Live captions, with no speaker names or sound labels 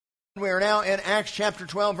We are now in Acts chapter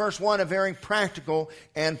 12, verse 1, a very practical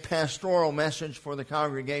and pastoral message for the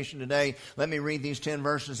congregation today. Let me read these 10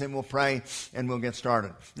 verses and we'll pray and we'll get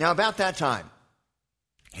started. Now, about that time,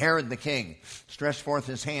 Herod the king stretched forth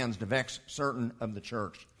his hands to vex certain of the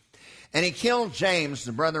church. And he killed James,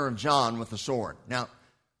 the brother of John, with a sword. Now,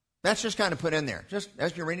 that's just kind of put in there. Just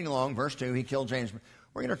as you're reading along, verse 2, he killed James.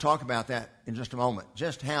 We're going to talk about that in just a moment,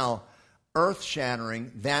 just how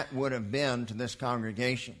earth-shattering that would have been to this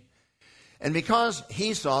congregation. And because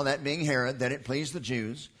he saw, that being Herod, that it pleased the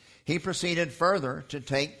Jews, he proceeded further to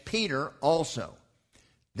take Peter also.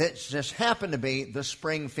 That just happened to be the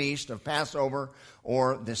spring feast of Passover,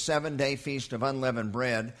 or the 7-day feast of unleavened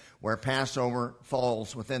bread, where Passover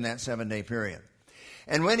falls within that 7-day period.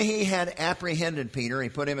 And when he had apprehended Peter, he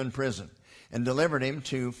put him in prison and delivered him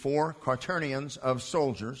to 4 quaternions of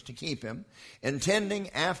soldiers to keep him, intending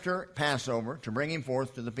after Passover to bring him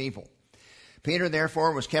forth to the people. Peter,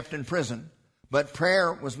 therefore, was kept in prison, but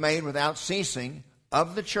prayer was made without ceasing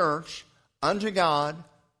of the church unto God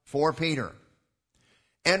for Peter.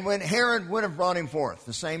 And when Herod would have brought him forth,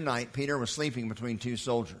 the same night Peter was sleeping between 2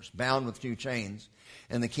 soldiers, bound with 2 chains,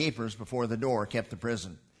 and the keepers before the door kept the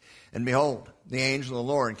prison. And behold, the angel of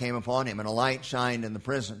the Lord came upon him, and a light shined in the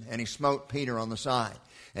prison, and he smote Peter on the side.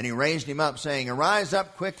 And he raised him up, saying, Arise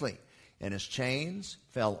up quickly. And his chains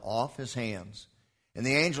fell off his hands. And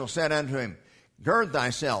the angel said unto him, Gird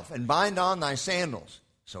thyself, and bind on thy sandals.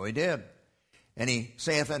 So he did. And he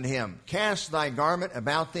saith unto him, Cast thy garment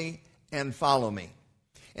about thee, and follow me.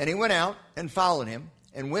 And he went out and followed him,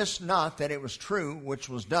 and wist not that it was true which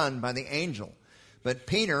was done by the angel. But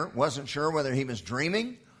Peter wasn't sure whether he was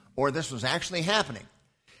dreaming, or this was actually happening.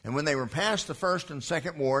 And when they were past the first and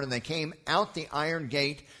second ward, and they came out the iron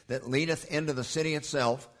gate that leadeth into the city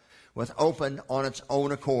itself, with open on its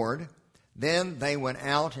own accord, then they went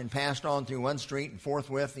out and passed on through one street, and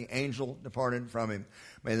forthwith the angel departed from him.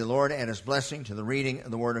 May the Lord add his blessing to the reading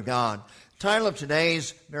of the Word of God. The title of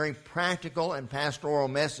today's very practical and pastoral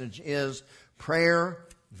message is Prayer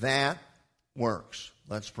That Works.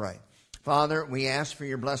 Let's pray. Father, we ask for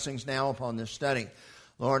your blessings now upon this study.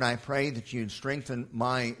 Lord, I pray that you'd strengthen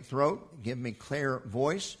my throat, give me clear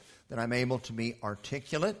voice, that I'm able to be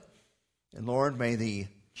articulate. And Lord, may the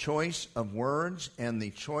choice of words and the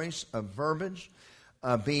choice of verbiage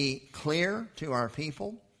be clear to our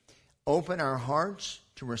people. Open our hearts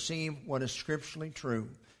to receive what is scripturally true.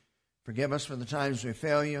 Forgive us for the times we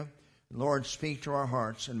fail you. Lord, speak to our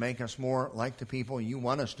hearts and make us more like the people you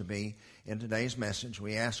want us to be in today's message.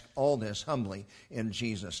 We ask all this humbly in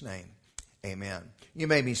Jesus' name. Amen. You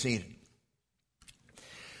may be seated.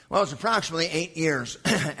 Well, it's approximately 8 years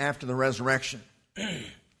after the resurrection.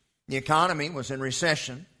 The economy was in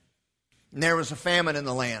recession, and there was a famine in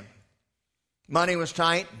the land. Money was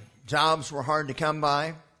tight, jobs were hard to come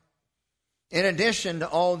by. In addition to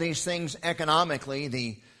all these things economically,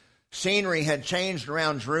 the scenery had changed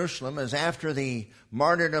around Jerusalem, as after the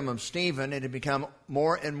martyrdom of Stephen, it had become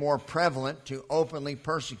more and more prevalent to openly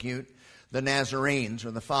persecute the Nazarenes,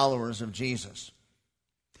 or the followers of Jesus.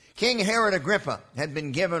 King Herod Agrippa had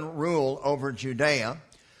been given rule over Judea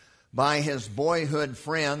by his boyhood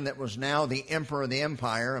friend that was now the emperor of the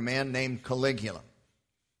empire, a man named Caligula.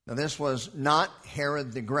 Now, this was not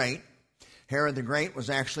Herod the Great. Herod the Great was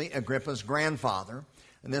actually Agrippa's grandfather,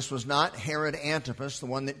 and this was not Herod Antipas, the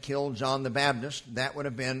one that killed John the Baptist. That would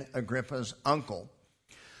have been Agrippa's uncle.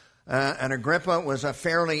 And Agrippa was a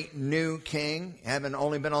fairly new king, having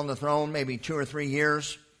only been on the throne maybe 2 or 3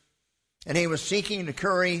 years. And he was seeking to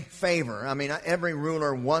curry favor. I mean, every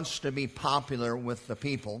ruler wants to be popular with the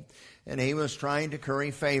people. And he was trying to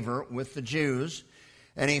curry favor with the Jews.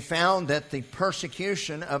 And he found that the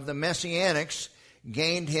persecution of the Messianics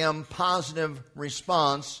gained him positive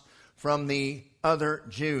response from the other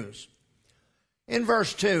Jews. In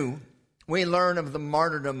verse 2, we learn of the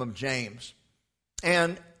martyrdom of James.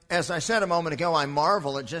 And as I said a moment ago, I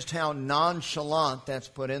marvel at just how nonchalant that's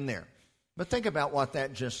put in there. But think about what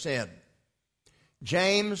that just said.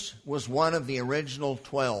 James was one of the original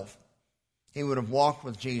 12. He would have walked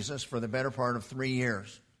with Jesus for the better part of 3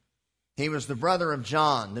 years. He was the brother of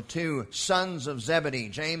John, the 2 sons of Zebedee,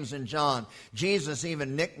 James and John. Jesus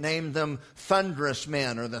even nicknamed them thunderous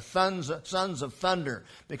men, or the sons of thunder,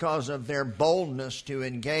 because of their boldness to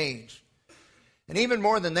engage. And even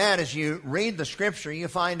more than that, as you read the scripture, you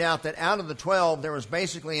find out that out of the 12, there was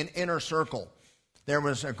basically an inner circle There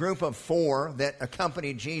was a group of 4 that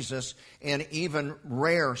accompanied Jesus in even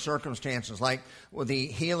rare circumstances, like with the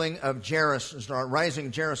healing of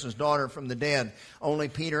rising Jairus' daughter from the dead. Only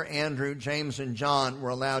Peter, Andrew, James, and John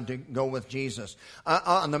were allowed to go with Jesus.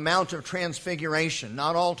 On the Mount of Transfiguration,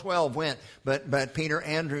 not all 12 went, but Peter,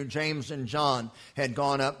 Andrew, James, and John had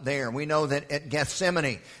gone up there. We know that at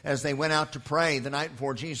Gethsemane, as they went out to pray the night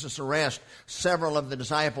before Jesus' arrest, several of the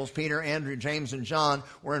disciples, Peter, Andrew, James, and John,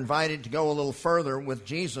 were invited to go a little further with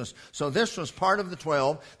Jesus. So this was part of the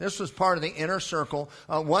 12. This was part of the inner circle,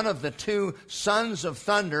 one of the 2 sons of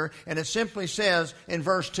thunder, and it simply says in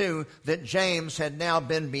verse 2 that James had now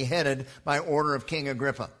been beheaded by order of King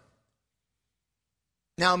Agrippa.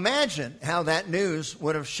 Now imagine how that news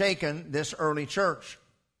would have shaken this early church.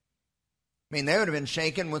 I mean, they would have been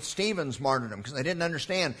shaken with Stephen's martyrdom because they didn't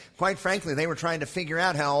understand. Quite frankly, they were trying to figure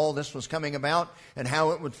out how all this was coming about and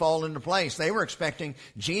how it would fall into place. They were expecting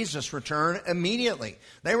Jesus' return immediately.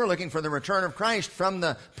 They were looking for the return of Christ from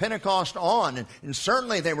the Pentecost on. And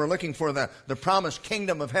certainly they were looking for the promised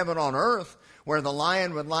kingdom of heaven on earth, where the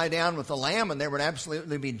lion would lie down with the lamb and there would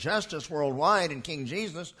absolutely be justice worldwide and King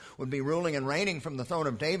Jesus would be ruling and reigning from the throne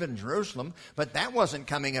of David in Jerusalem. But that wasn't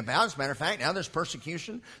coming about. As a matter of fact, now there's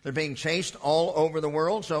persecution. They're being chased all over the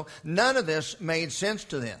world. So none of this made sense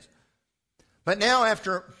to this. But now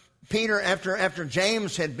after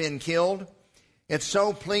James had been killed, it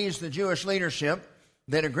so pleased the Jewish leadership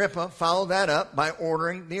that Agrippa followed that up by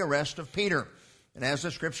ordering the arrest of Peter. And as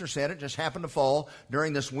the scripture said, it just happened to fall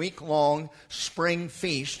during this week-long spring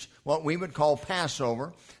feast, what we would call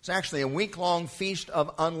Passover. It's actually a week-long feast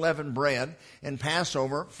of unleavened bread, and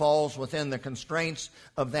Passover falls within the constraints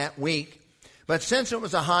of that week. But since it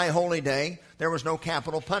was a high holy day, there was no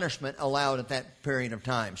capital punishment allowed at that period of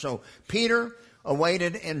time. So Peter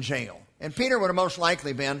awaited in jail. And Peter would have most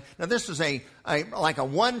likely been, now this is like a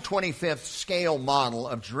 1/25th scale model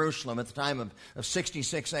of Jerusalem at the time of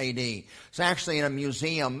 66 AD. It's actually in a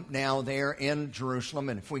museum now there in Jerusalem.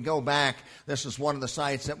 And if we go back, this is one of the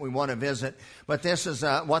sites that we want to visit. But this is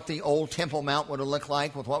what the old Temple Mount would have looked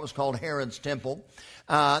like with what was called Herod's Temple.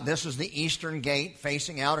 This is the eastern gate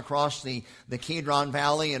facing out across the Kidron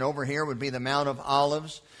Valley. And over here would be the Mount of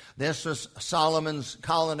Olives. This is Solomon's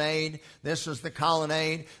colonnade. This is the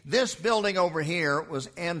colonnade. This building over here was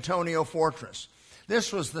Antonia Fortress.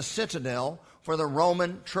 This was the citadel for the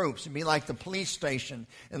Roman troops. It'd be like the police station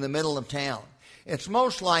in the middle of town. It's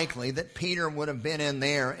most likely that Peter would have been in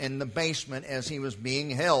there in the basement as he was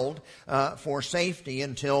being held for safety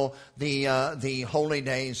until the holy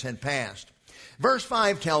days had passed. Verse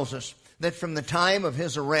 5 tells us that from the time of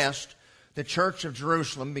his arrest, the church of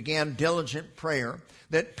Jerusalem began diligent prayer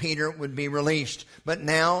that Peter would be released. But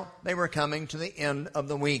now they were coming to the end of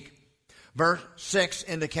the week. Verse 6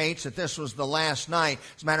 indicates that this was the last night.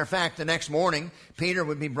 As a matter of fact, the next morning, Peter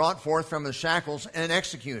would be brought forth from his shackles and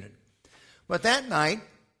executed. But that night,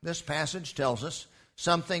 this passage tells us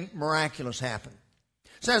something miraculous happened.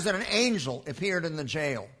 It says that an angel appeared in the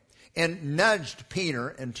jail and nudged Peter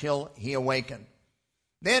until he awakened.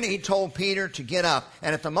 Then he told Peter to get up.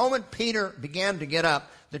 And at the moment Peter began to get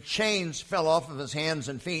up, the chains fell off of his hands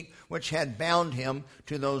and feet, which had bound him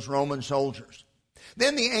to those Roman soldiers.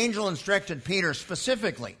 Then the angel instructed Peter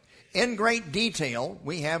specifically, in great detail,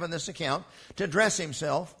 we have in this account, to dress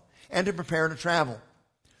himself and to prepare to travel.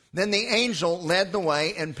 Then the angel led the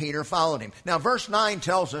way and Peter followed him. Now verse 9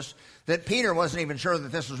 tells us that Peter wasn't even sure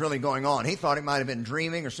that this was really going on. He thought he might have been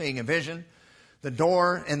dreaming or seeing a vision. The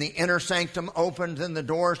door in the inner sanctum opened, then the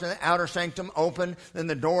doors to the outer sanctum opened, then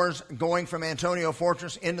the doors going from Antonia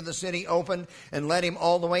Fortress into the city opened and led him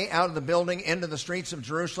all the way out of the building into the streets of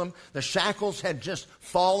Jerusalem. The shackles had just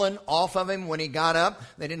fallen off of him when he got up.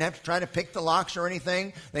 They didn't have to try to pick the locks or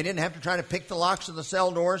anything. They didn't have to try to pick the locks of the cell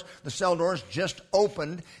doors. The cell doors just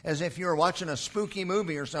opened as if you were watching a spooky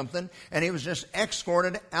movie or something, and he was just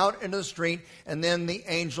escorted out into the street, and then the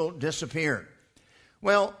angel disappeared.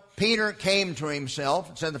 Well, Peter came to himself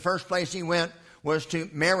and said the first place he went was to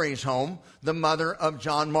Mary's home, the mother of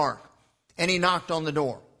John Mark. And he knocked on the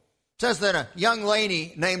door. It says that a young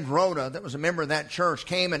lady named Rhoda that was a member of that church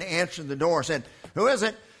came and answered the door, said, "Who is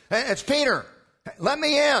it?" "It's Peter. Let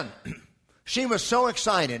me in." She was so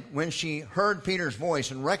excited when she heard Peter's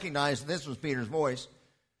voice and recognized this was Peter's voice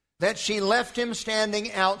that she left him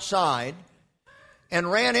standing outside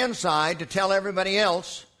and ran inside to tell everybody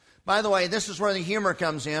else. By the way, this is where the humor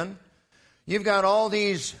comes in. You've got all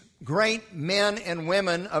these great men and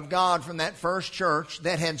women of God from that first church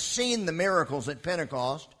that had seen the miracles at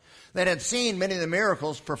Pentecost, that had seen many of the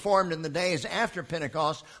miracles performed in the days after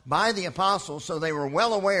Pentecost by the apostles, so they were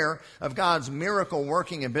well aware of God's miracle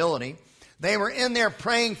working ability. They were in there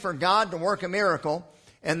praying for God to work a miracle.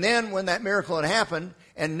 And then when that miracle had happened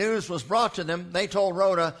and news was brought to them, they told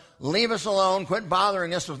Rhoda, leave us alone, quit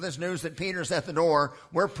bothering us with this news that Peter's at the door.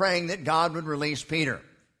 We're praying that God would release Peter.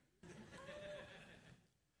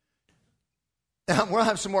 Now, we'll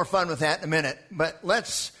have some more fun with that in a minute, but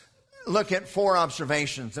let's look at 4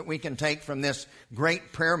 observations that we can take from this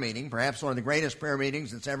great prayer meeting, perhaps one of the greatest prayer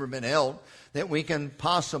meetings that's ever been held, that we can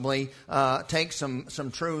possibly take some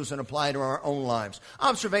truths and apply to our own lives.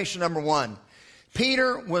 Observation number 1,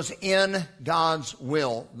 Peter was in God's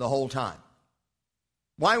will the whole time.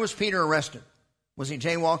 Why was Peter arrested? Was he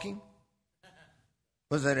jaywalking?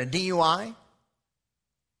 Was it a DUI?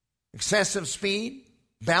 Excessive speed?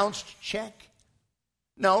 Bounced check?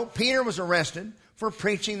 No, Peter was arrested for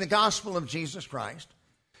preaching the gospel of Jesus Christ.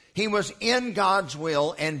 He was in God's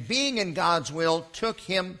will, and being in God's will took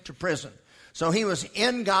him to prison. So he was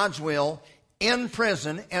in God's will, in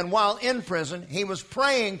prison, and while in prison, he was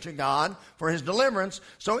praying to God for his deliverance.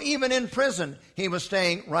 So even in prison, he was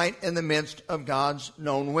staying right in the midst of God's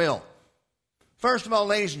known will. First of all,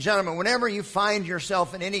 ladies and gentlemen, whenever you find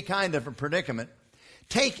yourself in any kind of a predicament,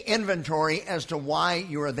 take inventory as to why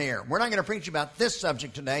you are there. We're not going to preach about this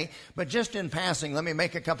subject today, but just in passing, let me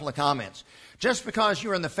make a couple of comments. Just because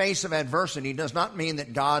you're in the face of adversity does not mean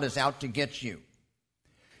that God is out to get you.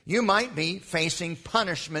 You might be facing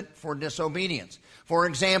punishment for disobedience. For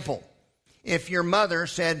example, if your mother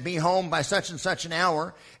said, be home by such and such an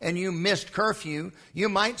hour, and you missed curfew, you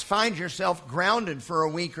might find yourself grounded for a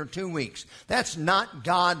week or 2 weeks. That's not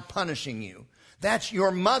God punishing you. That's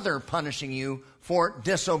your mother punishing you for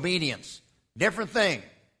disobedience. Different thing.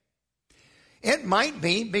 It might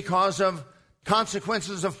be because of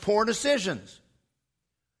consequences of poor decisions.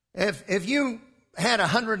 If you had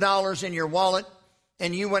 $100 in your wallet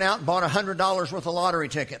and you went out and bought $100 worth of lottery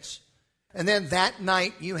tickets, and then that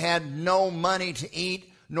night you had no money to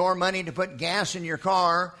eat nor money to put gas in your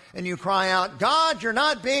car, and you cry out, God, you're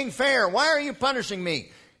not being fair. Why are you punishing me?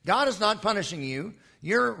 God is not punishing you.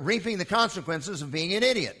 You're reaping the consequences of being an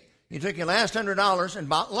idiot. You took your last $100 and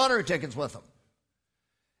bought lottery tickets with them.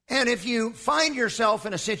 And if you find yourself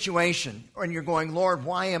in a situation and you're going, Lord,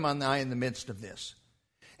 why am I in the midst of this?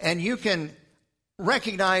 And you can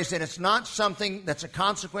recognize that it's not something that's a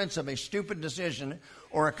consequence of a stupid decision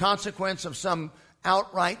or a consequence of some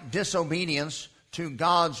outright disobedience to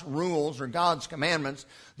God's rules or God's commandments,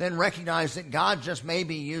 then recognize that God just may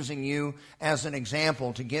be using you as an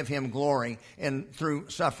example to give him glory through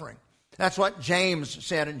suffering. That's what James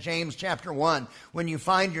said in James chapter 1. When you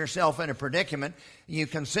find yourself in a predicament, you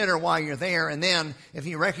consider why you're there, and then if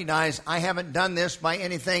you recognize, I haven't done this by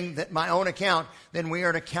anything that my own account, then we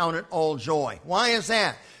are to count it all joy. Why is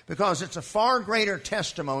that? Because it's a far greater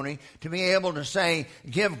testimony to be able to say,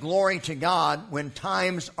 give glory to God when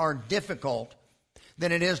times are difficult,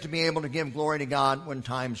 than it is to be able to give glory to God when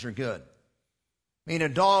times are good. I mean, a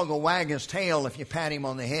dog will wag his tail if you pat him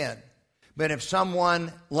on the head. But if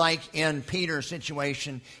someone, like in Peter's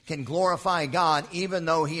situation, can glorify God even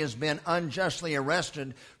though he has been unjustly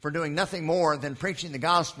arrested for doing nothing more than preaching the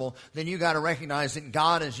gospel, then you got to recognize that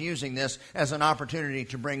God is using this as an opportunity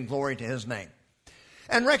to bring glory to his name.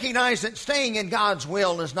 And recognize that staying in God's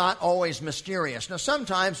will is not always mysterious. Now,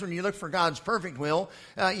 sometimes when you look for God's perfect will,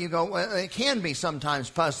 you go, well, it can be sometimes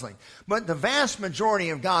puzzling. But the vast majority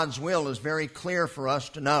of God's will is very clear for us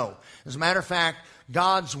to know. As a matter of fact,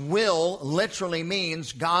 God's will literally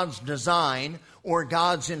means God's design or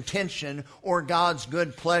God's intention or God's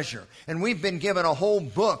good pleasure. And we've been given a whole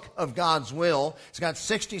book of God's will. It's got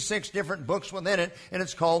 66 different books within it, and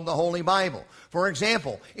it's called the Holy Bible. For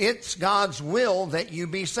example, it's God's will that you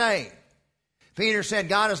be saved. Peter said,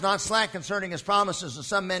 God is not slack concerning his promises, as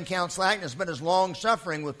some men count slackness, but is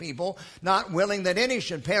long-suffering with people, not willing that any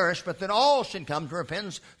should perish, but that all should come to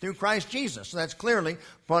repentance through Christ Jesus. So that's clearly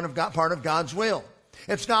part of God's will.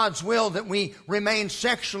 It's God's will that we remain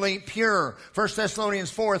sexually pure. 1 Thessalonians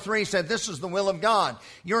 4:3 said, this is the will of God,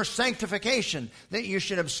 your sanctification, that you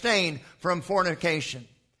should abstain from fornication.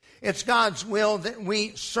 It's God's will that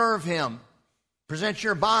we serve him. Present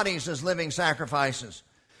your bodies as living sacrifices.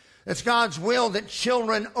 It's God's will that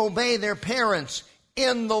children obey their parents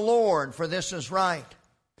in the Lord, for this is right.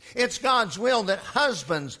 It's God's will that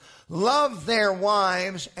husbands love their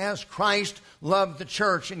wives as Christ loved the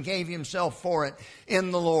church and gave himself for it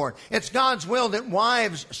in the Lord. It's God's will that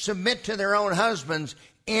wives submit to their own husbands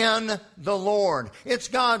in the Lord. It's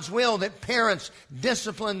God's will that parents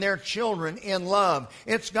discipline their children in love.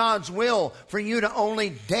 It's God's will for you to only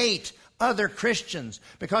date other Christians,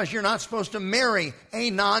 because you're not supposed to marry a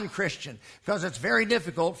non-Christian, because it's very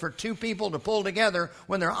difficult for two people to pull together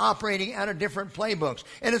when they're operating out of different playbooks.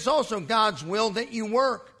 And it's also God's will that you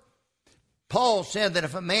work. Paul said that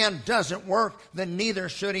if a man doesn't work, then neither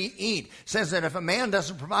should he eat. Says that if a man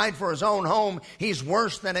doesn't provide for his own home, he's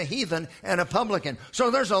worse than a heathen and a publican.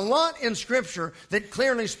 So there's a lot in Scripture that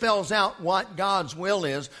clearly spells out what God's will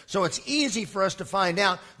is. So it's easy for us to find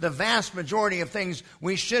out the vast majority of things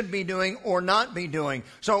we should be doing or not be doing.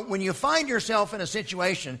 So when you find yourself in a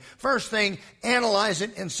situation, first thing, analyze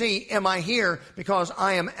it and see, am I here because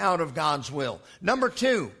I am out of God's will? Number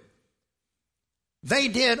two, they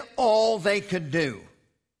did all they could do,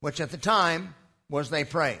 which at the time was they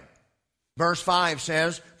prayed. Verse 5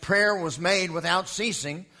 says, prayer was made without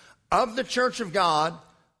ceasing of the church of God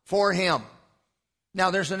for him.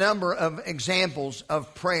 Now, there's a number of examples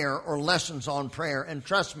of prayer or lessons on prayer, and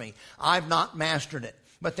trust me, I've not mastered it.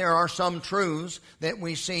 But there are some truths that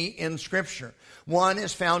we see in Scripture. One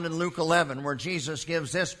is found in Luke 11, where Jesus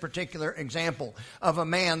gives this particular example of a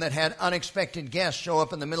man that had unexpected guests show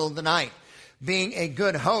up in the middle of the night. Being a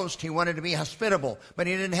good host, he wanted to be hospitable, but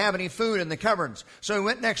he didn't have any food in the cupboards. So he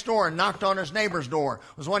went next door and knocked on his neighbor's door,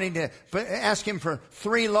 was wanting to ask him for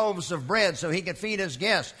 3 loaves of bread so he could feed his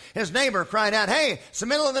guests. His neighbor cried out, hey, it's the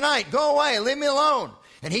middle of the night, go away, leave me alone.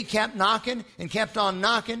 And he kept knocking and kept on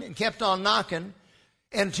knocking and kept on knocking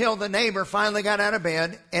until the neighbor finally got out of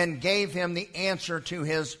bed and gave him the answer to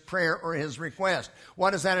his prayer or his request.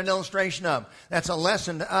 What is that an illustration of? That's a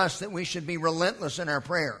lesson to us that we should be relentless in our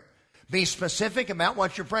prayer. Be specific about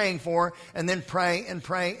what you're praying for, and then pray and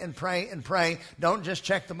pray and pray and pray. Don't just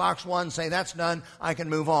check the box one, say that's done, I can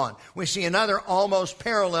move on. We see another almost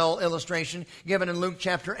parallel illustration given in Luke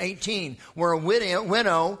chapter 18, where a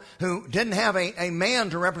widow who didn't have a man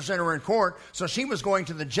to represent her in court, so she was going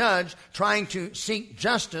to the judge trying to seek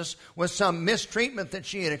justice with some mistreatment that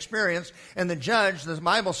she had experienced. And the judge, the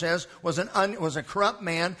Bible says, was a corrupt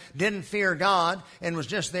man, didn't fear God, and was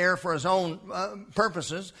just there for his own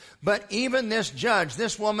purposes. But even this judge,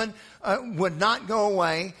 this woman, would not go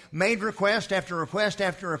away, made request after request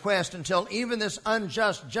after request, until even this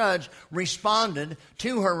unjust judge responded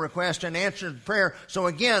to her request and answered prayer. So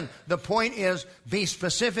again, the point is, be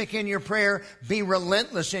specific in your prayer, be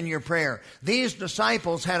relentless in your prayer. These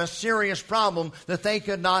disciples had a serious problem that they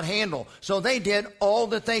could not handle, so they did all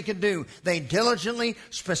that they could do. They diligently,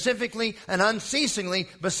 specifically, and unceasingly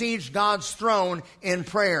besieged God's throne in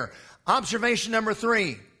prayer. Observation number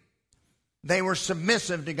 3. They were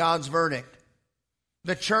submissive to God's verdict.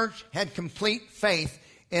 The church had complete faith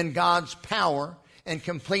in God's power and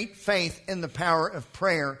complete faith in the power of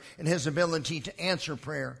prayer and his ability to answer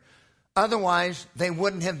prayer. Otherwise, they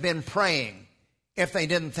wouldn't have been praying if they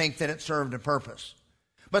didn't think that it served a purpose.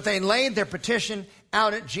 But they laid their petition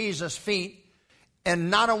out at Jesus' feet, and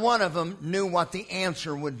not a one of them knew what the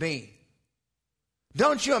answer would be.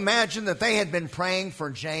 Don't you imagine that they had been praying for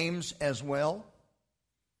James as well?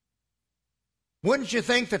 Wouldn't you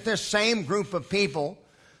think that this same group of people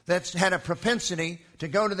that's had a propensity to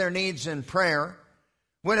go to their knees in prayer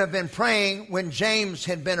would have been praying when James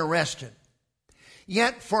had been arrested?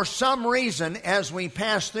 Yet, for some reason, as we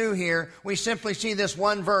pass through here, we simply see this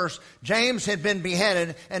one verse. James had been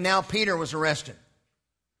beheaded, and now Peter was arrested.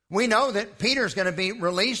 We know that Peter's going to be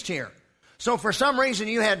released here. So for some reason,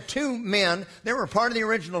 you had 2 men that were part of the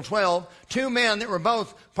original 12, 2 men that were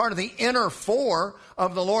both part of the inner 4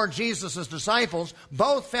 of the Lord Jesus' disciples,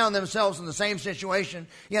 both found themselves in the same situation.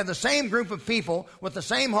 You had the same group of people with the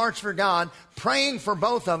same hearts for God, praying for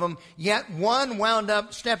both of them, yet one wound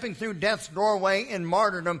up stepping through death's doorway in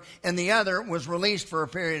martyrdom, and the other was released for a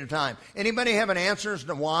period of time. Anybody have an answer as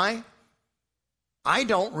to why? I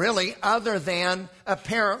don't really, other than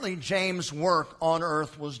apparently James' work on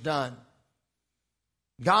earth was done.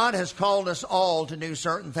 God has called us all to do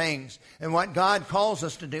certain things. And what God calls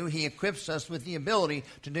us to do, he equips us with the ability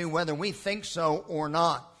to do whether we think so or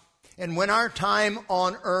not. And when our time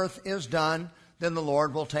on earth is done, then the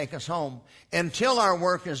Lord will take us home. Until our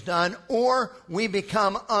work is done or we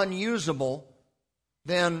become unusable,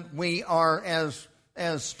 then we are,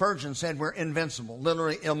 as Spurgeon said, we're invincible,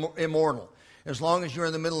 literally immortal. As long as you're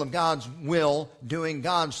in the middle of God's will, doing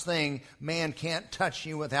God's thing, man can't touch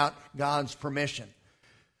you without God's permission.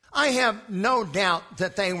 I have no doubt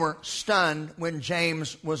that they were stunned when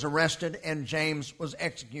James was arrested and James was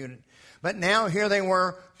executed. But now here they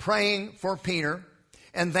were praying for Peter,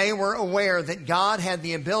 and they were aware that God had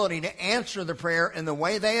the ability to answer the prayer in the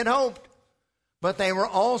way they had hoped. But they were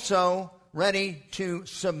also ready to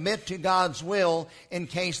submit to God's will in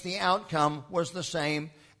case the outcome was the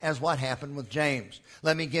same as what happened with James.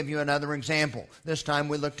 Let me give you another example. This time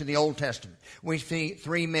we look to the Old Testament. We see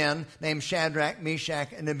three men named Shadrach, Meshach,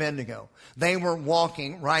 and Abednego. They were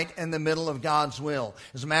walking right in the middle of God's will.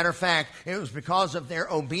 As a matter of fact, it was because of their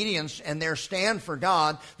obedience and their stand for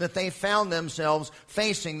God that they found themselves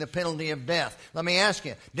facing the penalty of death. Let me ask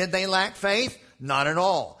you, did they lack faith? Not at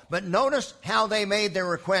all. But notice how they made their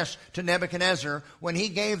request to Nebuchadnezzar when he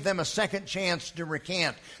gave them a second chance to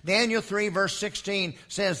recant. Daniel 3 verse 16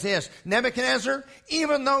 says this, Nebuchadnezzar,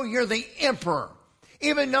 even though you're the emperor,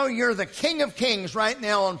 even though you're the king of kings right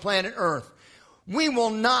now on planet Earth, we will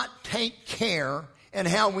not take care in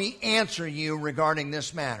how we answer you regarding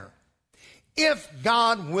this matter. If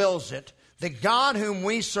God wills it, the God whom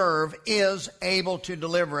we serve is able to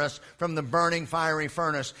deliver us from the burning fiery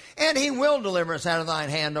furnace, and he will deliver us out of thine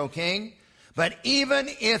hand, O king. But even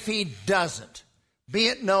if he doesn't, be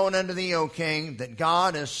it known unto thee, O king, that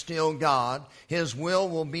God is still God. His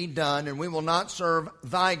will be done, and we will not serve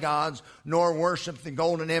thy gods, nor worship the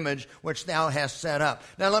golden image which thou hast set up.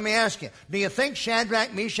 Now let me ask you, do you think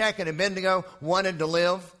Shadrach, Meshach, and Abednego wanted to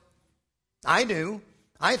live? I do.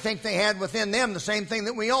 I think they had within them the same thing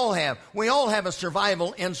that we all have. We all have a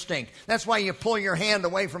survival instinct. That's why you pull your hand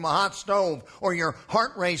away from a hot stove, or your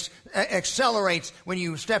heart rate accelerates when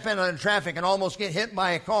you step into traffic and almost get hit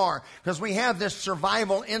by a car, because we have this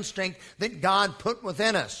survival instinct that God put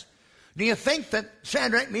within us. Do you think that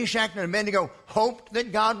Shadrach, Meshach, and Abednego hoped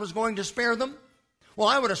that God was going to spare them? Well,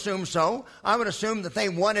 I would assume so. I would assume that they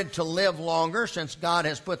wanted to live longer, since God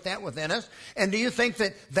has put that within us. And do you think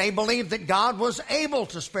that they believed that God was able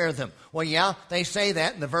to spare them? Well, yeah, they say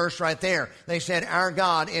that in the verse right there. They said, our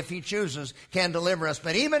God, if he chooses, can deliver us.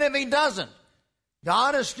 But even if he doesn't,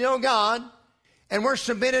 God is still God, and we're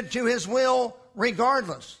submitted to his will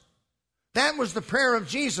regardless. That was the prayer of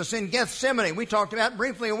Jesus in Gethsemane. We talked about it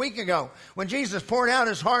briefly a week ago, when Jesus poured out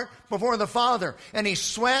his heart before the Father, and he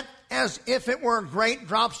sweat as if it were great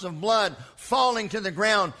drops of blood falling to the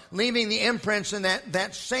ground, leaving the imprints in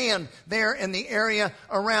that sand there in the area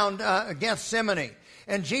around Gethsemane.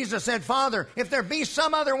 And Jesus said, Father, if there be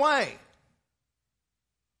some other way,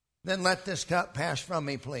 then let this cup pass from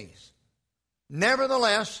me, please.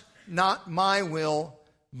 Nevertheless, not my will,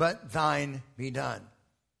 but thine be done.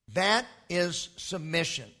 That is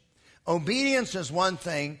submission. Obedience is one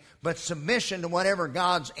thing, but submission to whatever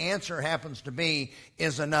God's answer happens to be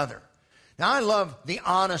is another. Now, I love the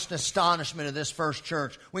honest astonishment of this first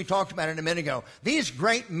church. We talked about it a minute ago. These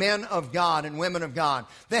great men of God and women of God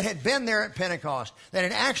that had been there at Pentecost, that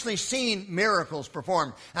had actually seen miracles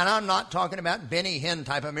performed. And I'm not talking about Benny Hinn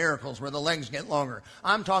type of miracles where the legs get longer.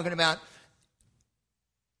 I'm talking about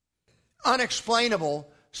unexplainable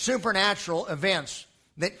supernatural events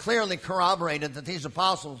that clearly corroborated that these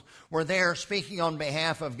apostles were there speaking on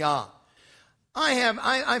behalf of God.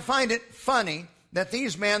 I find it funny that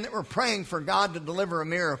these men that were praying for God to deliver a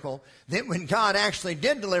miracle, that when God actually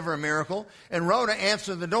did deliver a miracle, and Rhoda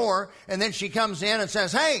answered the door, and then she comes in and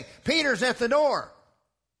says, hey, Peter's at the door.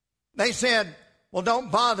 They said, well,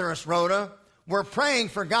 don't bother us, Rhoda. We're praying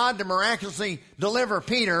for God to miraculously deliver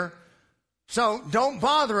Peter, so don't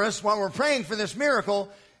bother us while we're praying for this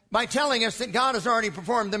miracle by telling us that God has already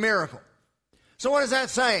performed the miracle. So what is that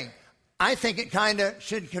saying? I think it kind of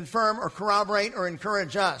should confirm or corroborate or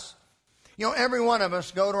encourage us. You know, every one of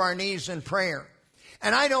us go to our knees in prayer.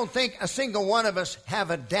 And I don't think a single one of us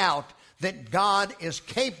have a doubt that God is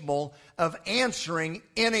capable of answering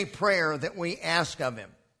any prayer that we ask of him.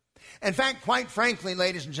 In fact, quite frankly,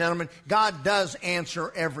 ladies and gentlemen, God does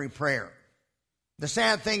answer every prayer. The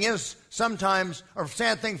sad thing is sometimes, or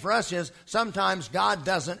sad thing for us is, sometimes God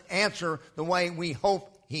doesn't answer the way we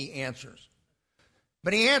hope he answers.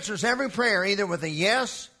 But he answers every prayer either with a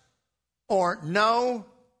yes or no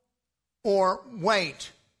or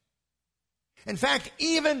wait. In fact,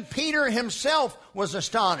 even Peter himself was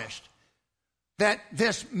astonished that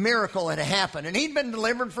this miracle had happened. And he'd been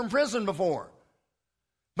delivered from prison before.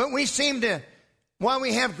 But we seem to, while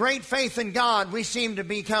we have great faith in God, we seem to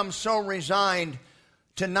become so resigned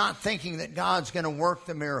to not thinking that God's going to work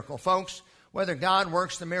the miracle. Folks, whether God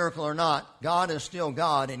works the miracle or not, God is still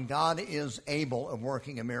God, and God is able of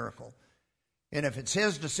working a miracle. And if it's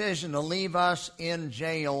his decision to leave us in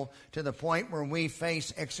jail to the point where we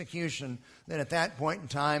face execution, then at that point in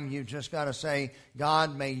time, you've just got to say,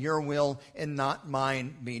 God, may your will and not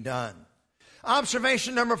mine be done.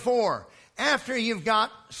 Observation number 4. After you've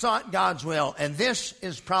sought God's will, and this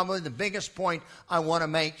is probably the biggest point I want to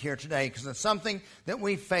make here today, because it's something that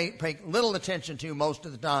we pay little attention to most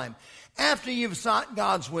of the time. After you've sought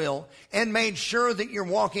God's will and made sure that you're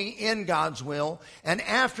walking in God's will, and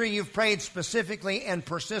after you've prayed specifically and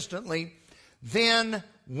persistently, then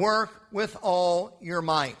work with all your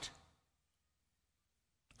might.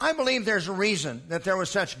 I believe there's a reason that there was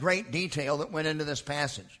such great detail that went into this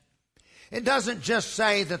passage. It doesn't just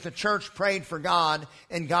say that the church prayed for God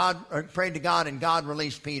and prayed to God and God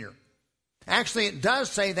released Peter. Actually, it does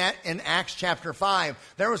say that in Acts chapter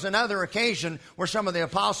 5. There was another occasion where some of the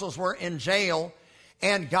apostles were in jail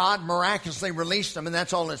and God miraculously released them, and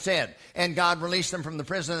that's all it said. And God released them from the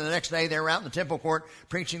prison, and the next day they were out in the temple court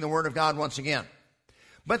preaching the word of God once again.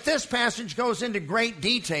 But this passage goes into great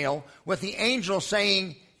detail with the angel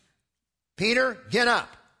saying, Peter, get up.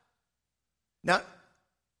 Now,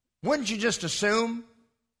 wouldn't you just assume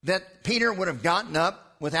that Peter would have gotten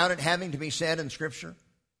up without it having to be said in Scripture?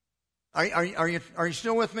 Are you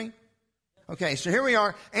still with me? Okay, so here we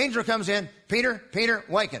are. Angel comes in. Peter,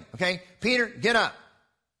 waken. Okay, Peter, get up.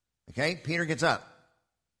 Okay, Peter gets up.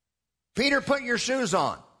 Peter, put your shoes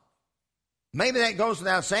on. Maybe that goes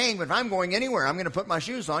without saying, but if I'm going anywhere, I'm going to put my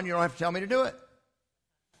shoes on. You don't have to tell me to do it.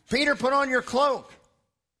 Peter, put on your cloak.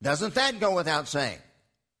 Doesn't that go without saying?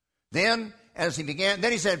 Then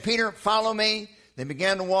he said, Peter, follow me. They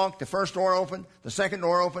began to walk. The first door opened, the second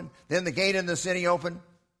door opened, then the gate in the city opened.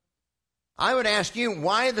 I would ask you,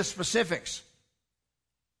 why the specifics?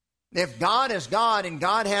 If God is God and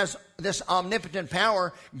God has this omnipotent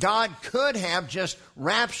power, God could have just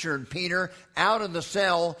raptured Peter out of the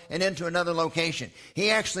cell and into another location. He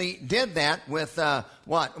actually did that with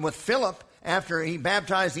Philip after he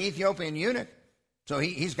baptized the Ethiopian eunuch. So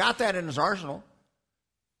he's got that in his arsenal.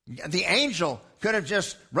 The angel could have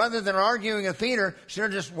just, rather than arguing with Peter, should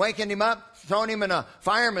have just wakened him up, thrown him in a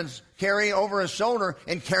fireman's carry over his shoulder,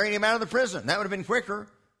 and carried him out of the prison. That would have been quicker.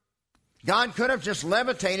 God could have just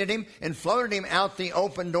levitated him and floated him out the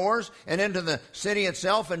open doors and into the city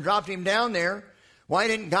itself and dropped him down there. Why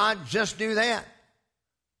didn't God just do that?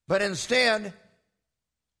 But instead,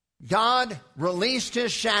 God released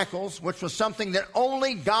his shackles, which was something that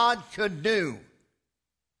only God could do.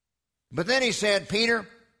 But then he said, Peter,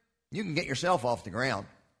 you can get yourself off the ground.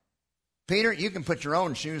 Peter, you can put your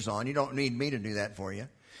own shoes on. You don't need me to do that for you.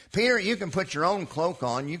 Peter, you can put your own cloak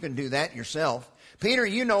on. You can do that yourself. Peter,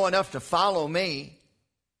 you know enough to follow me.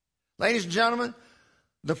 Ladies and gentlemen,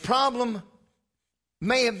 the problem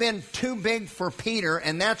may have been too big for Peter,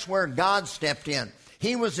 and that's where God stepped in.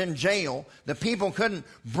 He was in jail. The people couldn't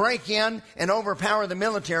break in and overpower the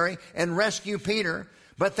military and rescue Peter.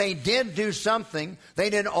 But they did do something.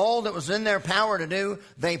 They did all that was in their power to do.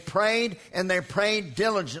 They prayed, and they prayed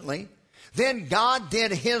diligently. Then God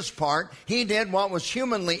did his part. He did what was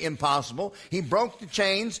humanly impossible. He broke the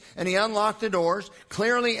chains, and he unlocked the doors.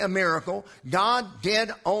 Clearly a miracle. God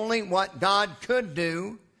did only what God could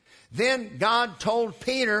do. Then God told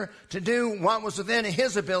Peter to do what was within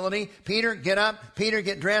his ability. Peter, get up. Peter,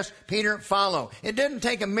 get dressed. Peter, follow. It didn't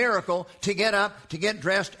take a miracle to get up, to get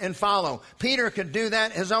dressed, and follow. Peter could do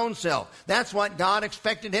that his own self. That's what God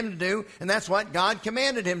expected him to do, and that's what God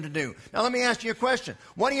commanded him to do. Now let me ask you a question.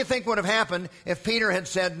 What do you think would have happened if Peter had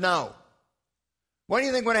said no? What do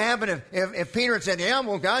you think would have happened if Peter had said, yeah,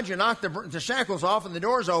 well, God, you knocked the shackles off and the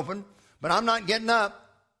door's open, but I'm not getting up?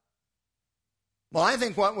 Well, I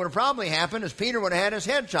think what would have probably happened is Peter would have had his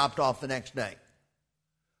head chopped off the next day.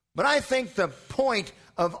 But I think the point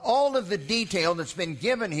of all of the detail that's been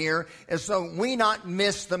given here is so we not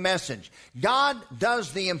miss the message. God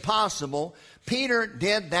does the impossible. Peter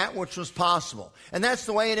did that which was possible. And that's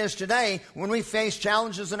the way it is today when we face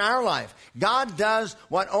challenges in our life. God does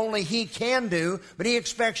what only he can do, but he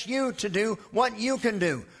expects you to do what you can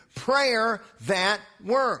do. Prayer that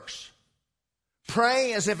works.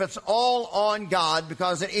 Pray as if it's all on God,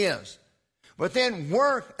 because it is. But then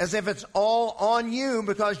work as if it's all on you,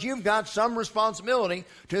 because you've got some responsibility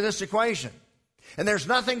to this equation. And there's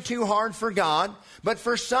nothing too hard for God, but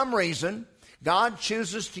for some reason, God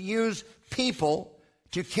chooses to use people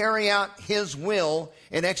to carry out his will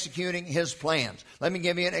in executing his plans. Let me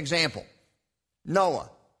give you an example. Noah.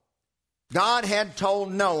 God had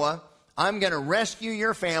told Noah, I'm going to rescue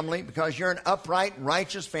your family because you're an upright,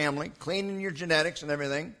 righteous family, clean in your genetics and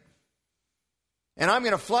everything. And I'm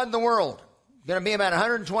going to flood the world. It's going to be about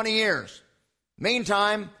 120 years.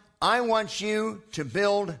 Meantime, I want you to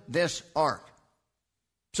build this ark.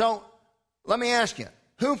 So, let me ask you,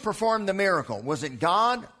 who performed the miracle? Was it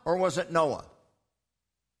God or was it Noah?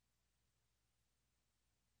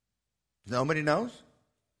 Nobody knows?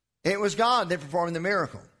 It was God that performed the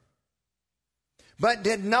miracle. But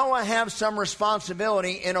did Noah have some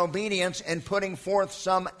responsibility in obedience and putting forth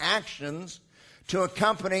some actions to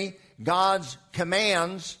accompany God's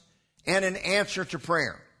commands and an answer to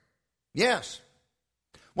prayer? Yes.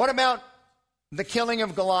 What about the killing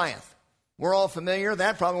of Goliath? We're all familiar with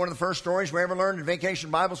that. Probably one of the first stories we ever learned in vacation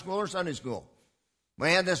Bible school or Sunday school. We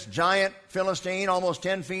had this giant Philistine, almost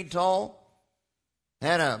 10 feet tall,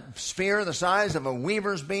 had a spear the size of a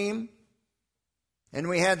weaver's beam. And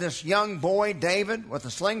we had this young boy, David, with a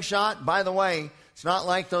slingshot. By the way, it's not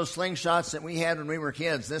like those slingshots that we had when we were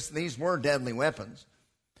kids. These were deadly weapons.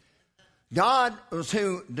 God was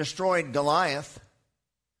who destroyed Goliath,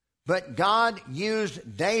 but God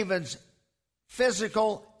used David's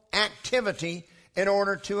physical activity in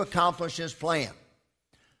order to accomplish his plan.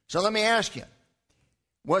 So let me ask you,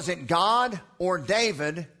 was it God or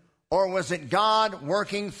David, or was it God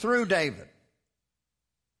working through David?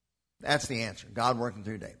 That's the answer, God working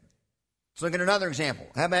through David. Let's look at another example.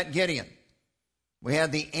 How about Gideon? We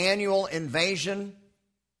had the annual invasion.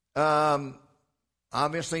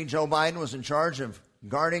 Obviously, Joe Biden was in charge of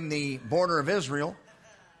guarding the border of Israel.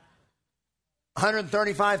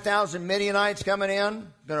 135,000 Midianites coming in,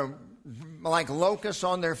 going to like locusts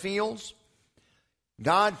on their fields.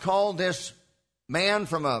 God called this man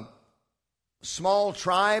from a small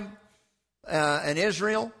tribe in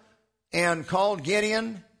Israel and called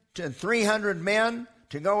Gideon to 300 men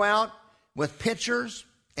to go out with pitchers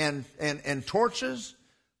and torches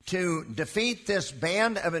to defeat this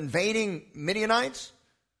band of invading Midianites.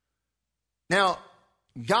 Now,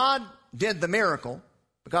 God did the miracle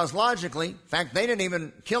because logically, in fact, they didn't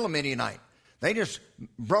even kill a Midianite. They just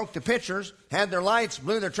broke the pitchers, had their lights,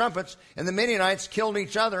 blew their trumpets, and the Midianites killed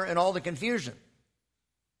each other in all the confusion.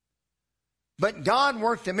 But God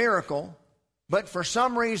worked the miracle, but for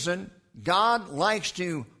some reason, God likes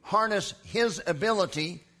to harness his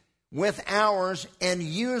ability with ours and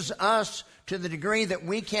use us to the degree that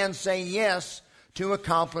we can say yes to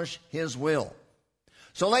accomplish his will.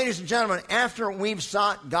 So, ladies and gentlemen, after we've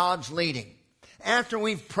sought God's leading, after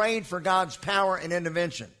we've prayed for God's power and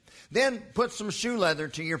intervention, then put some shoe leather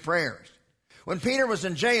to your prayers. When Peter was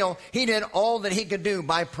in jail, he did all that he could do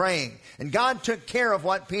by praying. And God took care of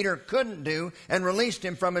what Peter couldn't do and released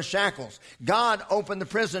him from his shackles. God opened the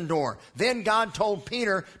prison door. Then God told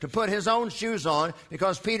Peter to put his own shoes on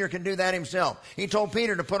because Peter can do that himself. He told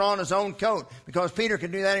Peter to put on his own coat because Peter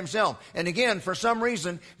can do that himself. And again, for some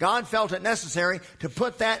reason, God felt it necessary to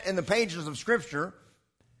put that in the pages of Scripture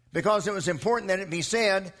because it was important that it be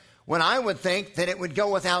said when I would think that it would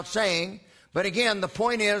go without saying. But again, the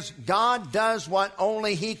point is, God does what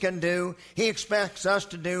only he can do. He expects us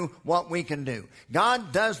to do what we can do.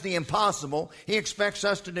 God does the impossible. He expects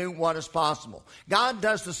us to do what is possible. God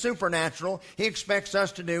does the supernatural. He expects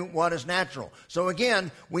us to do what is natural. So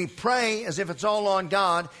again, we pray as if it's all on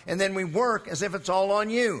God, and then we work as if it's all on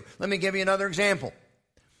you. Let me give you another example.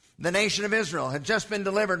 The nation of Israel had just been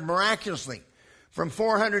delivered miraculously from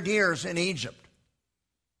 400 years in Egypt.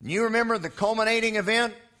 You remember the culminating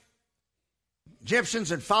event? Egyptians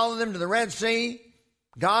had followed them to the Red Sea.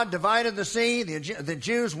 God divided the sea. The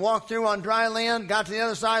Jews walked through on dry land, got to the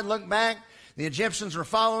other side, looked back. The Egyptians were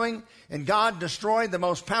following, and God destroyed the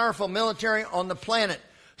most powerful military on the planet,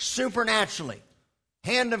 supernaturally.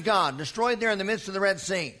 Hand of God, destroyed there in the midst of the Red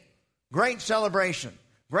Sea. Great celebration.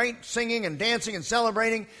 Great singing and dancing and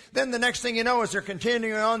celebrating. Then the next thing you know, as they're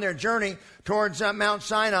continuing on their journey towards Mount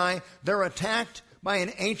Sinai, they're attacked by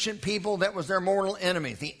an ancient people that was their mortal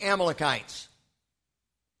enemy, the Amalekites.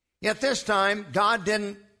 Yet this time, God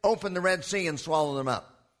didn't open the Red Sea and swallow them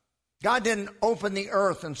up. God didn't open the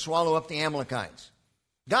earth and swallow up the Amalekites.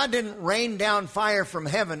 God didn't rain down fire from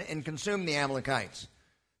heaven and consume the Amalekites.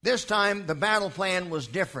 This time, the battle plan was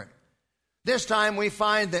different. This time, we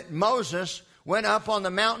find that Moses went up on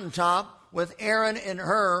the mountaintop with Aaron and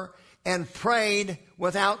Hur and prayed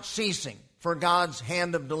without ceasing for God's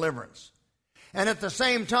hand of deliverance. And at the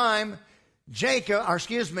same time,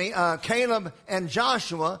 Caleb and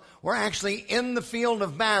Joshua were actually in the field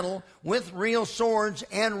of battle with real swords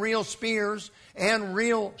and real spears and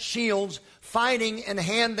real shields, fighting in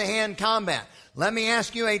hand-to-hand combat. Let me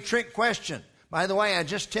ask you a trick question. By the way, I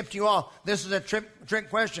just tipped you off. This is a trick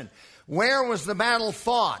question. Where was the battle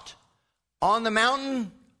fought? On the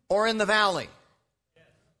mountain or in the valley?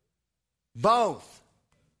 Both.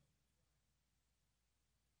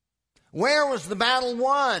 Where was the battle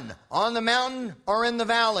won? On the mountain or in the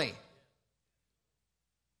valley?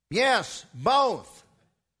 Yes, both.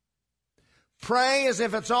 Pray as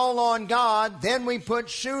if it's all on God, then we put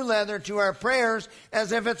shoe leather to our prayers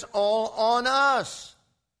as if it's all on us.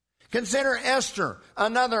 Consider Esther,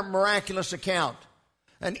 another miraculous account.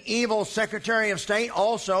 An evil Secretary of State,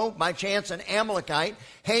 also by chance an Amalekite,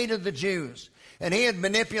 hated the Jews. And he had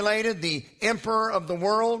manipulated the emperor of the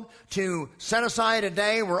world to set aside a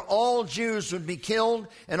day where all Jews would be killed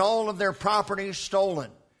and all of their property stolen.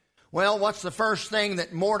 Well, what's the first thing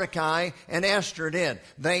that Mordecai and Esther did?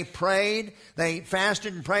 They prayed. They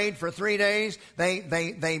fasted and prayed for 3 days.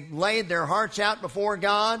 They laid their hearts out before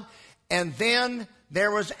God. And then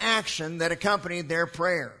there was action that accompanied their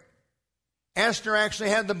prayer. Esther actually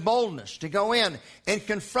had the boldness to go in and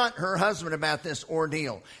confront her husband about this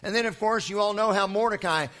ordeal. And then, of course, you all know how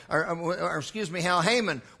how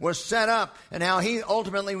Haman was set up and how he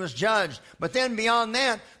ultimately was judged. But then beyond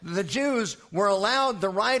that, the Jews were allowed the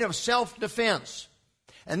right of self-defense.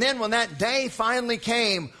 And then when that day finally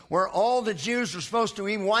came where all the Jews were supposed to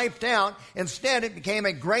be wiped out, instead it became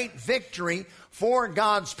a great victory for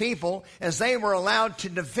God's people as they were allowed to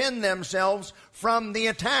defend themselves from the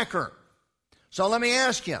attacker. So let me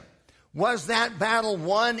ask you, was that battle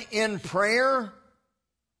won in prayer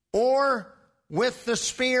or with the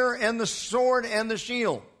spear and the sword and the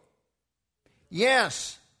shield?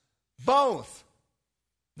 Yes, both.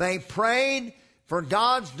 They prayed for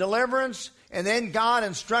God's deliverance, and then God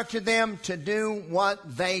instructed them to do what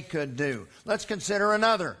they could do. Let's consider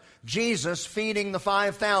another. Jesus feeding the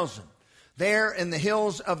 5,000. There in the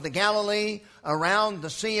hills of the Galilee, around the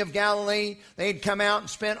Sea of Galilee, they'd come out and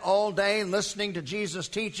spent all day listening to Jesus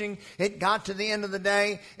teaching. It got to the end of the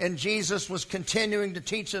day, and Jesus was continuing to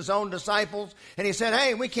teach his own disciples. And he said,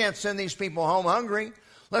 hey, we can't send these people home hungry.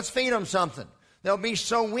 Let's feed them something. They'll be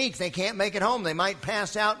so weak they can't make it home. They might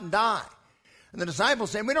pass out and die. And the disciples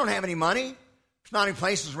said, we don't have any money. There's not any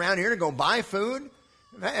places around here to go buy food.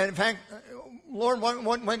 And in fact, Lord,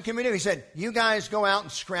 what can we do? He said, you guys go out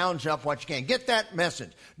and scrounge up what you can. Get that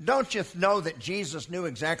message. Don't you know that Jesus knew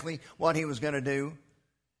exactly what he was going to do?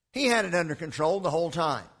 He had it under control the whole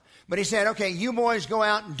time. But he said, okay, you boys go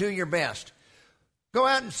out and do your best. Go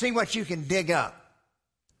out and see what you can dig up.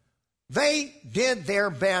 They did their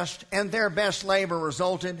best, and their best labor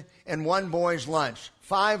resulted in one boy's lunch,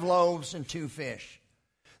 5 loaves and 2 fish.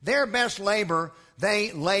 Their best labor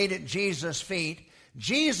they laid at Jesus' feet.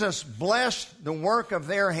 Jesus blessed the work of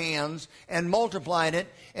their hands and multiplied it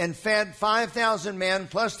and fed 5,000 men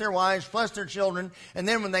plus their wives plus their children. And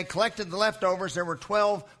then when they collected the leftovers, there were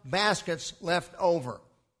 12 baskets left over.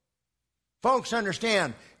 Folks,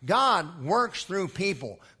 understand, God works through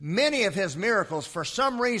people. Many of his miracles, for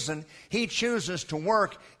some reason, he chooses to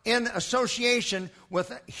work in association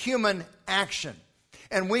with human action.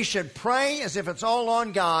 And we should pray as if it's all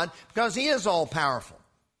on God because he is all powerful.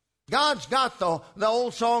 God's got the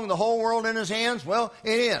old song, the whole world in his hands. Well,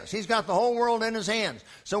 it is. He's got the whole world in his hands.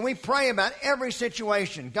 So we pray about every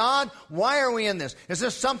situation. God, why are we in this? Is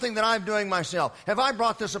this something that I'm doing myself? Have I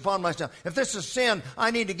brought this upon myself? If this is sin,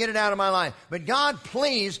 I need to get it out of my life. But God,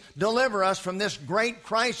 please deliver us from this great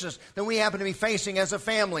crisis that we happen to be facing as a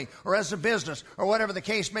family or as a business or whatever the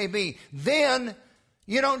case may be. Then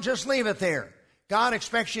you don't just leave it there. God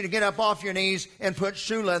expects you to get up off your knees and put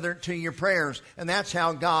shoe leather to your prayers, and that's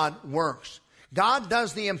how God works. God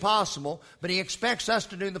does the impossible, but he expects us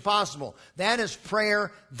to do the possible. That is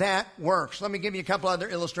prayer that works. Let me give you a couple other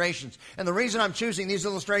illustrations. And the reason I'm choosing these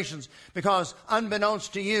illustrations, because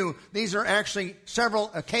unbeknownst to you, these are actually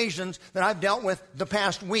several occasions that I've dealt with the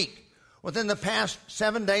past week. Within the past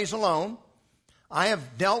 7 days alone, I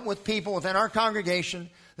have dealt with people within our congregation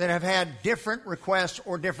that have had different requests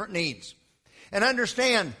or different needs. And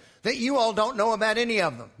understand that you all don't know about any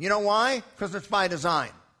of them. You know why? Because it's by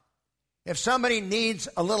design. If somebody needs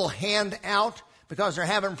a little hand out because they're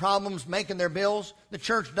having problems making their bills, the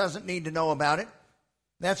church doesn't need to know about it.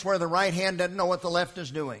 That's where the right hand doesn't know what the left is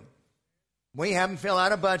doing. We have them fill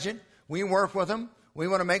out a budget. We work with them. We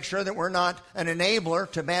want to make sure that we're not an enabler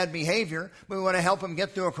to bad behavior. We want to help them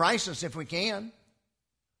get through a crisis if we can.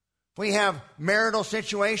 We have marital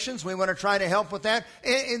situations. We want to try to help with that.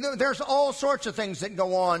 There's all sorts of things that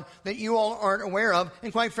go on that you all aren't aware of.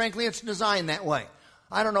 And quite frankly, it's designed that way.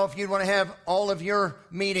 I don't know if you'd want to have all of your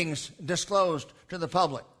meetings disclosed to the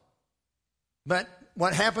public. But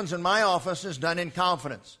what happens in my office is done in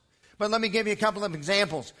confidence. But let me give you a couple of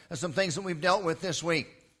examples of some things that we've dealt with this week.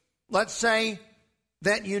 Let's say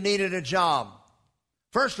that you needed a job.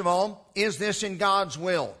 First of all, is this in God's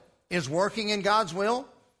will? Is working in God's will?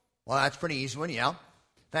 Well, that's a pretty easy one, yeah. In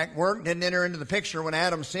fact, work didn't enter into the picture when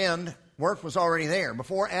Adam sinned. Work was already there.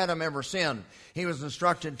 Before Adam ever sinned, he was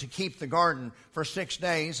instructed to keep the garden for 6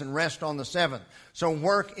 days and rest on the 7th. So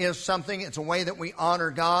work is something, it's a way that we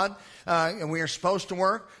honor God, and we are supposed to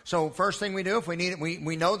work. So first thing we do, if we need it,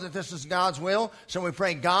 we know that this is God's will. So we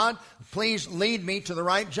pray, God, please lead me to the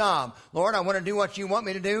right job. Lord, I want to do what you want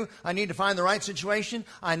me to do. I need to find the right situation.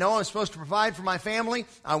 I know I'm supposed to provide for my family.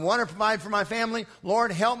 I want to provide for my family.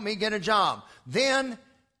 Lord, help me get a job. Then,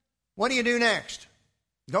 what do you do next?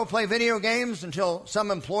 Go play video games until some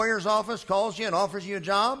employer's office calls you and offers you a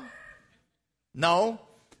job? No.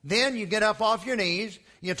 Then you get up off your knees,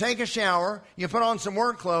 you take a shower, you put on some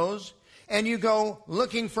work clothes, and you go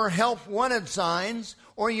looking for help wanted signs,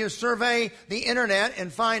 or you survey the internet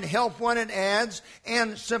and find help wanted ads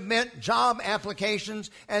and submit job applications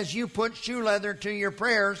as you put shoe leather to your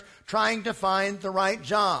prayers trying to find the right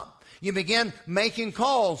job. You begin making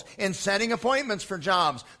calls and setting appointments for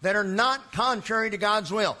jobs that are not contrary to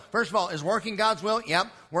God's will. First of all, is working God's will? Yep,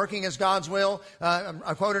 working is God's will.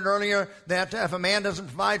 I quoted earlier that if a man doesn't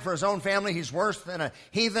provide for his own family, he's worse than a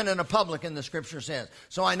heathen and a publican, the Scripture says.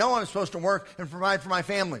 So I know I'm supposed to work and provide for my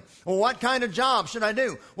family. Well, what kind of job should I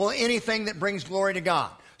do? Well, anything that brings glory to God.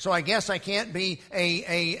 So I guess I can't be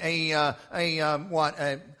a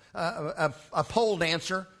pole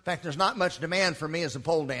dancer. In fact, there's not much demand for me as a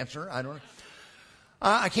pole dancer.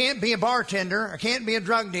 I can't be a bartender. I can't be a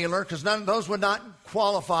drug dealer, because none of those would not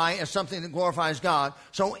qualify as something that glorifies God.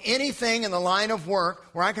 So anything in the line of work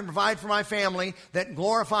where I can provide for my family that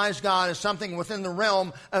glorifies God is something within the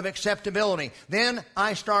realm of acceptability. Then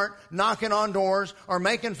I start knocking on doors or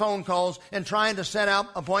making phone calls and trying to set out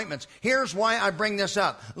appointments. Here's why I bring this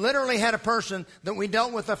up. Literally had a person that we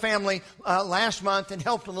dealt with a family last month and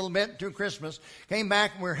helped a little bit through Christmas. Came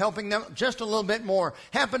back and we were helping them just a little bit more.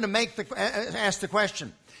 Happened to ask the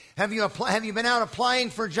question, have you been out applying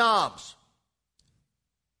for jobs?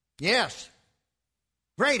 Yes.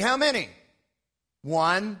 Great. How many?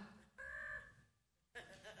 One.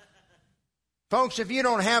 Folks, if you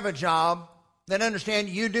don't have a job, then understand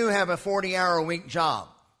you do have a 40-hour-a-week job.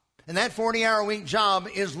 And that 40-hour-a-week job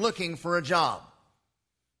is looking for a job.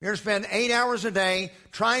 You're going to spend 8 hours a day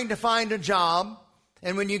trying to find a job.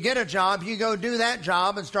 And when you get a job, you go do that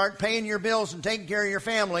job and start paying your bills and taking care of your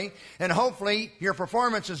family. And hopefully your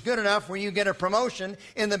performance is good enough where you get a promotion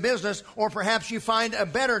in the business, or perhaps you find a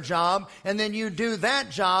better job and then you do that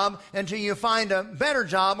job until you find a better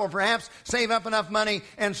job, or perhaps save up enough money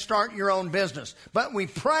and start your own business. But we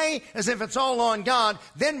pray as if it's all on God.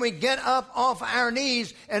 Then we get up off our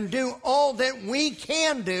knees and do all that we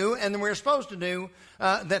can do and that we're supposed to do.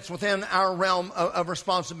 That's within our realm of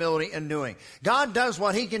responsibility and doing. God does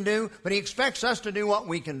what He can do, but He expects us to do what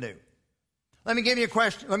we can do. Let me give you a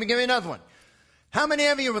question. Let me give you another one. How many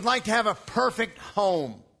of you would like to have a perfect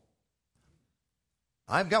home?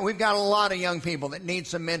 We've got a lot of young people that need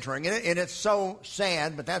some mentoring, and it's so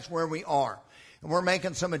sad, but that's where we are. And we're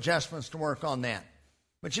making some adjustments to work on that.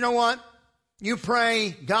 But you know what? You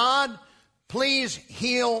pray, God, please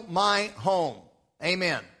heal my home.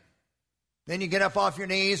 Amen. Then you get up off your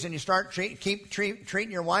knees and you start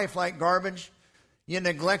treating your wife like garbage. You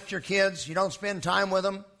neglect your kids. You don't spend time with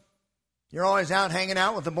them. You're always out hanging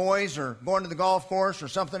out with the boys or going to the golf course or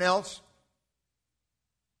something else.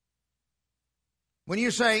 When you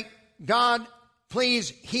say, God, please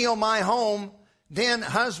heal my home, then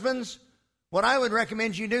husbands, what I would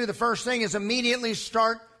recommend you do, the first thing is immediately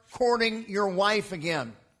start courting your wife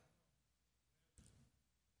again.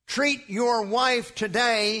 Treat your wife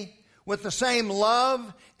today with the same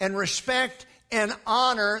love and respect and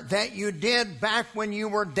honor that you did back when you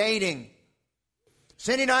were dating.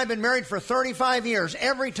 Cindy and I have been married for 35 years.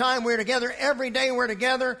 Every time we're together, every day we're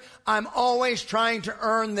together, I'm always trying to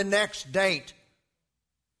earn the next date.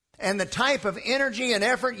 And the type of energy and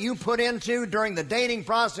effort you put into during the dating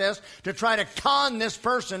process to try to con this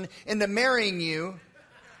person into marrying you,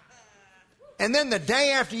 and then the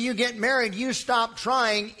day after you get married, you stop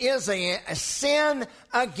trying, is a sin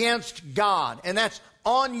against God. And that's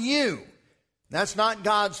on you. That's not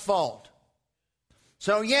God's fault.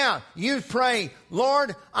 So yeah, you pray,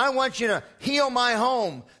 Lord, I want you to heal my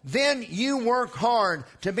home. Then you work hard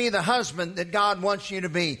to be the husband that God wants you to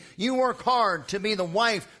be. You work hard to be the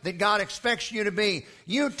wife that God expects you to be.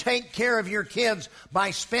 You take care of your kids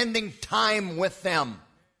by spending time with them.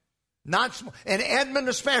 And Edmund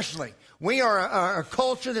especially. We are a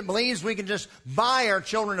culture that believes we can just buy our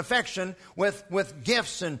children affection with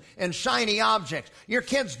gifts and shiny objects. Your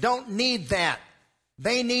kids don't need that.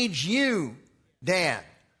 They need you, Dad.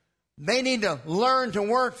 They need to learn to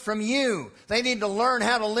work from you. They need to learn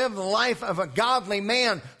how to live the life of a godly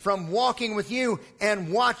man from walking with you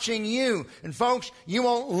and watching you. And folks, you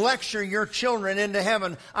won't lecture your children into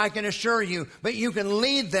heaven, I can assure you, but you can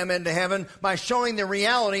lead them into heaven by showing the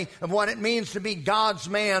reality of what it means to be God's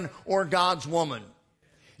man or God's woman.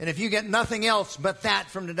 And if you get nothing else but that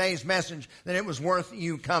from today's message, then it was worth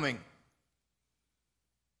you coming.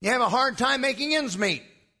 You have a hard time making ends meet,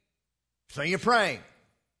 so you pray.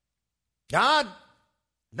 God,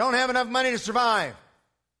 don't have enough money to survive.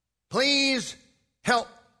 Please help.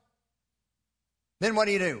 Then what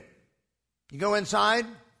do? You go inside,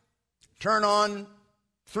 turn on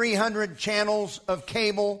 300 channels of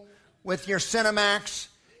cable with your Cinemax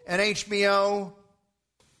and HBO,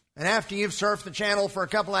 and after you've surfed the channel for a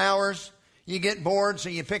couple of hours, you get bored, so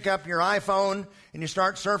you pick up your iPhone and you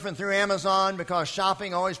start surfing through Amazon because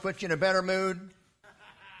shopping always puts you in a better mood.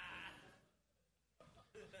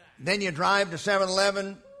 Then you drive to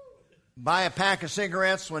 7-Eleven, buy a pack of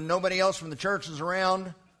cigarettes when nobody else from the church is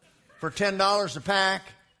around for $10 a pack.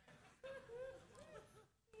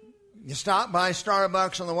 You stop by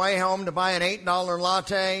Starbucks on the way home to buy an $8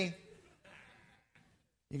 latte.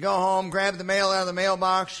 You go home, grab the mail out of the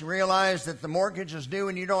mailbox, you realize that the mortgage is due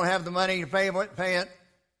and you don't have the money to pay it.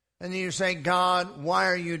 And then you say, God, why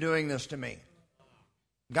are you doing this to me?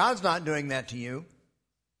 God's not doing that to you.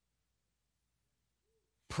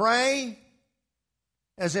 Pray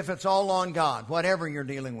as if it's all on God, whatever you're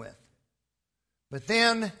dealing with. But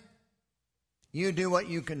then you do what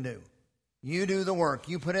you can do. You do the work.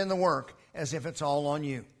 You put in the work as if it's all on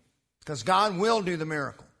you. Because God will do the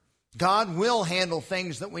miracle. God will handle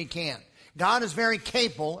things that we can't. God is very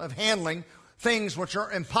capable of handling things which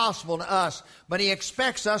are impossible to us, but He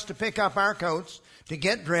expects us to pick up our coats, to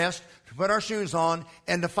get dressed, to put our shoes on,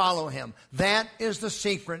 and to follow Him. That is the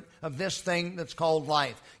secret of this thing that's called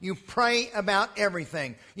life. You pray about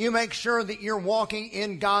everything. You make sure that you're walking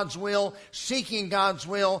in God's will, seeking God's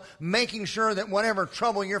will, making sure that whatever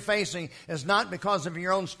trouble you're facing is not because of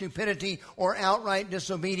your own stupidity or outright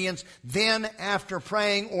disobedience. Then after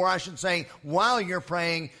praying, or I should say, while you're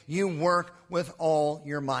praying, you work with all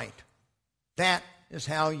your might. That is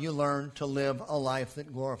how you learn to live a life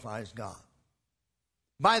that glorifies God.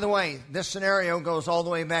 By the way, this scenario goes all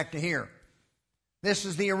the way back to here. This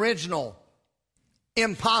is the original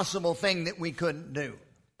impossible thing that we couldn't do.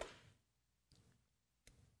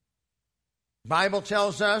 The Bible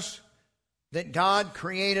tells us that God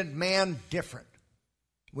created man different.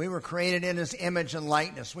 We were created in His image and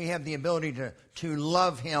likeness. We have the ability to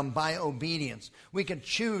love Him by obedience. We could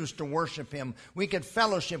choose to worship Him. We could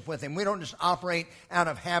fellowship with Him. We don't just operate out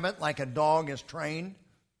of habit like a dog is trained.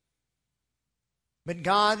 But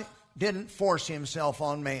God didn't force Himself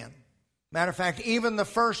on man. Matter of fact, even the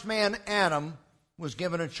first man, Adam, was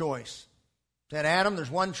given a choice. Said, Adam,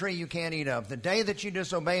 there's one tree you can't eat of. The day that you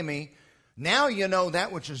disobey me, now you know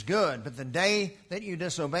that which is good, but the day that you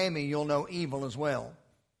disobey me, you'll know evil as well.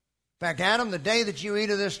 In fact, Adam, the day that you eat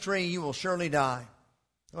of this tree, you will surely die.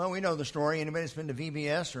 Well, we know the story. Anybody that's been to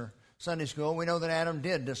VBS or Sunday school, we know that Adam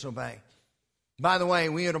did disobey. By the way,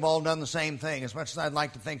 we would have all done the same thing, as much as I'd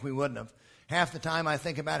like to think we wouldn't have. Half the time I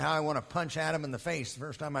think about how I want to punch Adam in the face the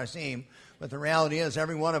first time I see him, but the reality is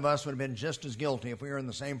every one of us would have been just as guilty if we were in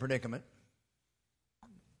the same predicament.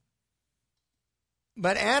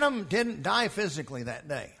 But Adam didn't die physically that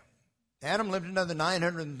day. Adam lived another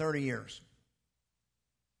 930 years.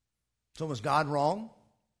 So was God wrong?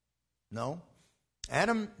 No.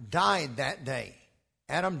 Adam died that day.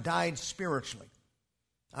 Adam died spiritually.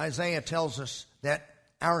 Isaiah tells us that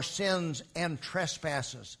our sins and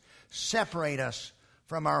trespasses separate us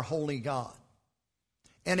from our holy God.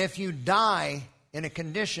 And if you die in a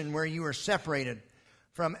condition where you are separated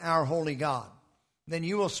from our holy God, then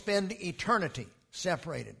you will spend eternity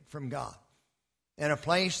separated from God in a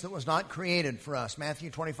place that was not created for us. Matthew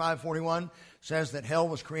 25:41 says that hell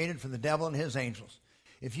was created for the devil and his angels.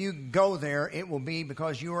 If you go there, it will be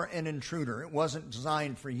because you are an intruder. It wasn't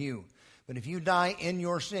designed for you. But if you die in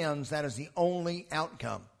your sins, that is the only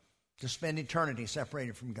outcome, to spend eternity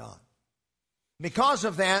separated from God. Because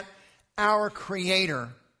of that, our Creator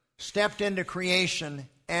stepped into creation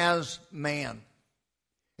as man.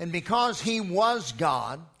 And because He was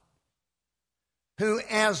God, who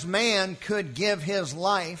as man could give His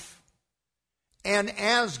life, and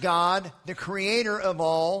as God, the Creator of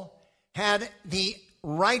all, had the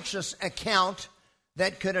righteous account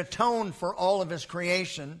that could atone for all of His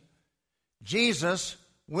creation, Jesus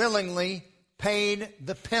willingly paid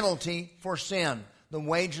the penalty for sin. The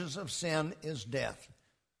wages of sin is death.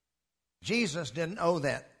 Jesus didn't owe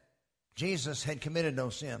that. Jesus had committed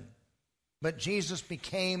no sin. But Jesus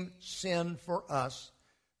became sin for us,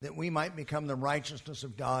 that we might become the righteousness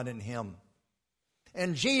of God in Him.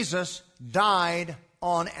 And Jesus died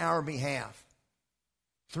on our behalf.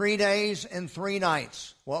 3 days and 3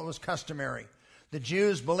 nights, what was customary. The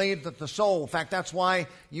Jews believed that the soul, in fact, that's why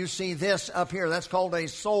you see this up here. That's called a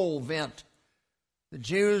soul vent. The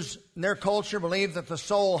Jews, in their culture, believed that the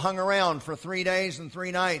soul hung around for 3 days and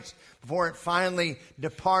 3 nights before it finally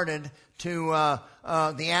departed to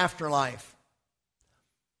the afterlife.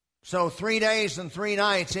 So 3 days and 3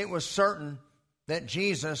 nights, it was certain that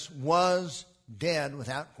Jesus was dead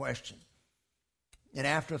without question. And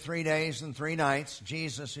after 3 days and 3 nights,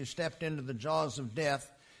 Jesus, who stepped into the jaws of death,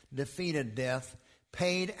 defeated death,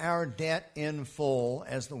 paid our debt in full,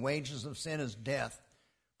 as the wages of sin is death,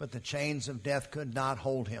 but the chains of death could not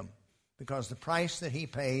hold him, because the price that he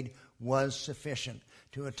paid was sufficient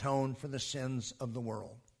to atone for the sins of the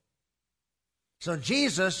world. So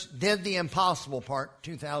Jesus did the impossible part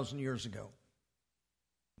 2,000 years ago.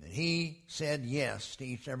 And he said yes to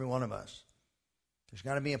each and every one of us. There's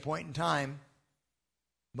got to be a point in time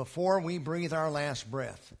before we breathe our last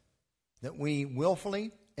breath that we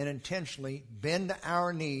willfully and intentionally bend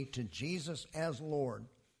our knee to Jesus as Lord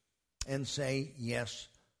and say yes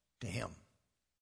to him.